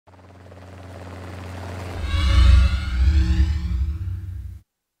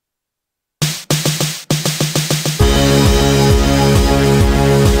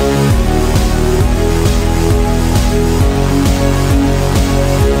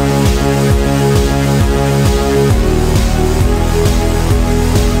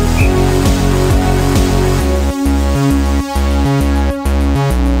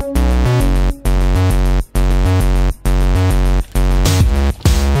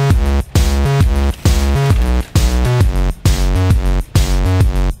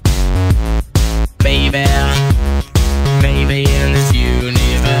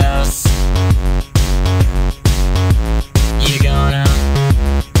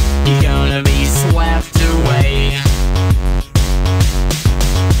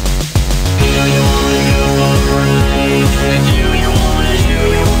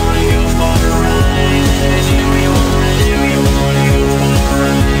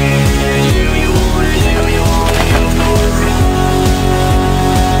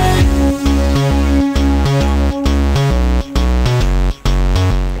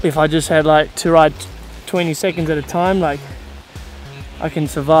if I just had like to ride 20 seconds at a time, like I can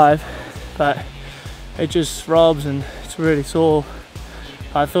survive, but it just throbs and it's really sore.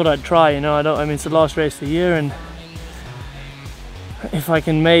 I thought I'd try, you know. I mean, it's the last race of the year, and if I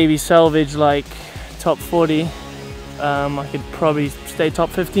can maybe salvage like top 40, I could probably stay top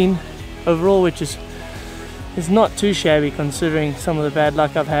 15 overall, which is not too shabby considering some of the bad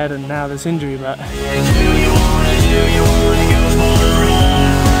luck I've had and now this injury. But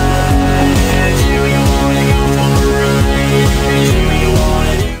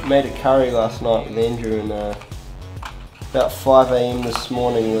made a curry last night with Andrew, and about 5 AM this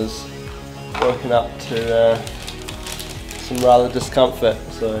morning was woken up to some rather discomfort.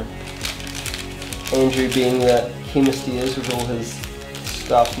 So Andrew, being the chemist he is with all his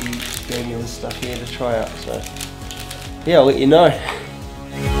stuff, he gave me the stuff here to try out. So yeah, I'll let you know.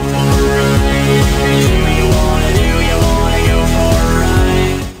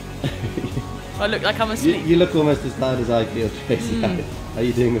 I look like I'm asleep. You look almost as tired as I feel, Tracy. How are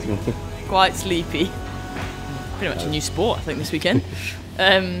you doing this morning? Quite sleepy. Pretty much a new sport, I think, this weekend.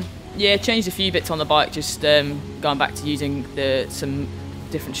 Yeah, changed a few bits on the bike, just going back to using some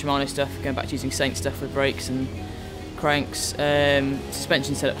different Shimano stuff, going back to using Saint stuff with brakes and cranks.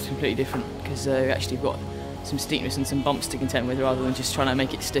 Suspension setup's completely different because we actually got some steepness and some bumps to contend with rather than just trying to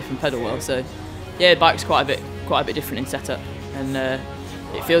make it stiff and pedal well. So yeah, the bike's quite a bit different in setup, and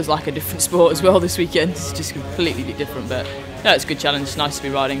it feels like a different sport as well this weekend. It's just completely different, but no, it's a good challenge. It's nice to be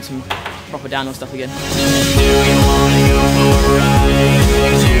riding some proper downhill stuff again.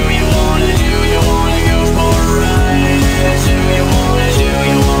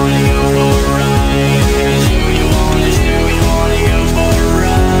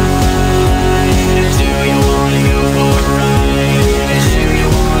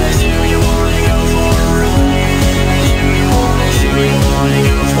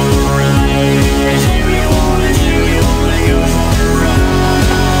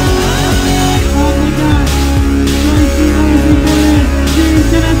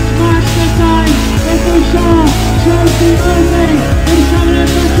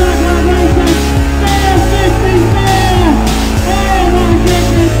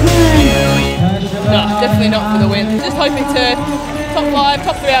 Definitely not for the win. Just hoping to top 5,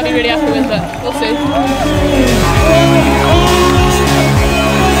 top 3 I'd be really happy with, but we'll see.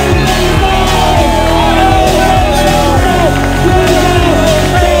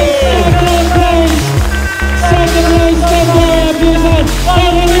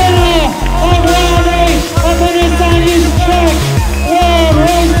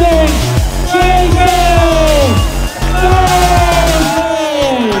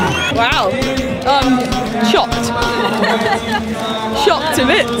 Shocked a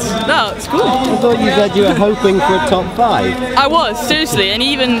bit. No, it's cool. I thought you said you were hoping for a top 5. I was, seriously, and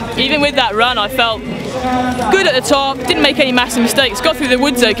even with that run I felt good at the top, didn't make any massive mistakes, got through the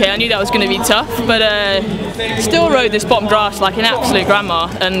woods okay. I knew that was going to be tough, but still rode this bottom grass like an absolute grandma,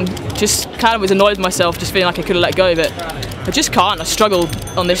 and just kind of was annoyed with myself, just feeling like I could have let go of it. I just can't. I struggled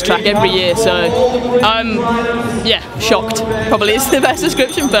on this track every year, so yeah, shocked probably is the best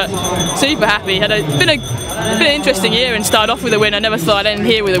description, but super happy. It's been an interesting year, and started off with a win. I never thought I'd end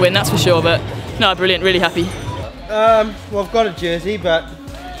here with a win, that's for sure, but no, brilliant, really happy. Well, I've got a jersey, but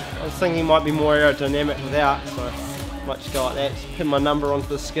I was thinking it might be more aerodynamic without, so I might just go like that, just pin my number onto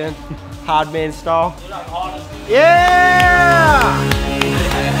the skin, hard man style. Yeah!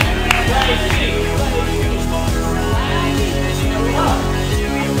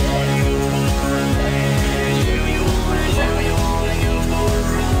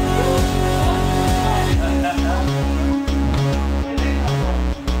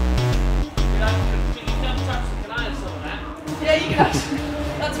 Yeah, you can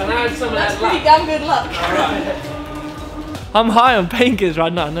that's pretty damn good luck. I'm high on painkillers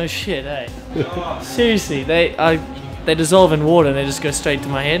right now. No shit, eh? Seriously, they dissolve in water and they just go straight to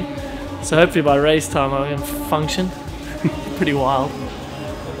my head. So hopefully by race time I can function. Pretty wild.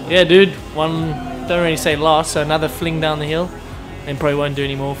 Yeah, dude. Don't really say last, so another fling down the hill, and probably won't do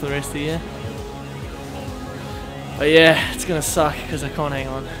any more for the rest of the year. But yeah, it's gonna suck because I can't hang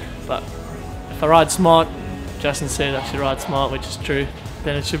on. But if I ride smart, Justin said I should ride smart, which is true,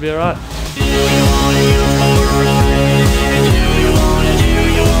 then it should be alright.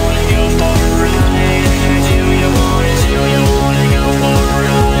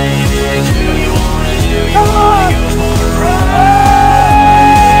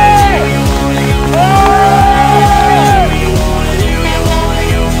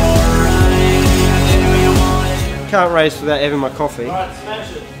 Can't race without having my coffee. Alright,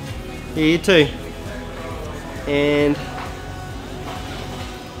 smash it. Yeah, you too. And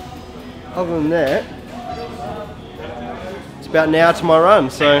other than that, it's about an hour to my run,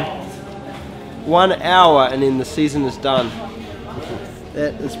 so 1 hour and then the season is done.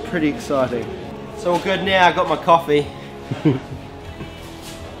 That is pretty exciting. It's all good now, I got my coffee.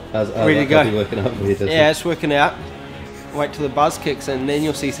 How's Ready to that go. working out for you, Dustin? Yeah, it's working out. Wait till the buzz kicks in, then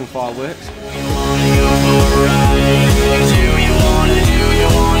you'll see some fireworks.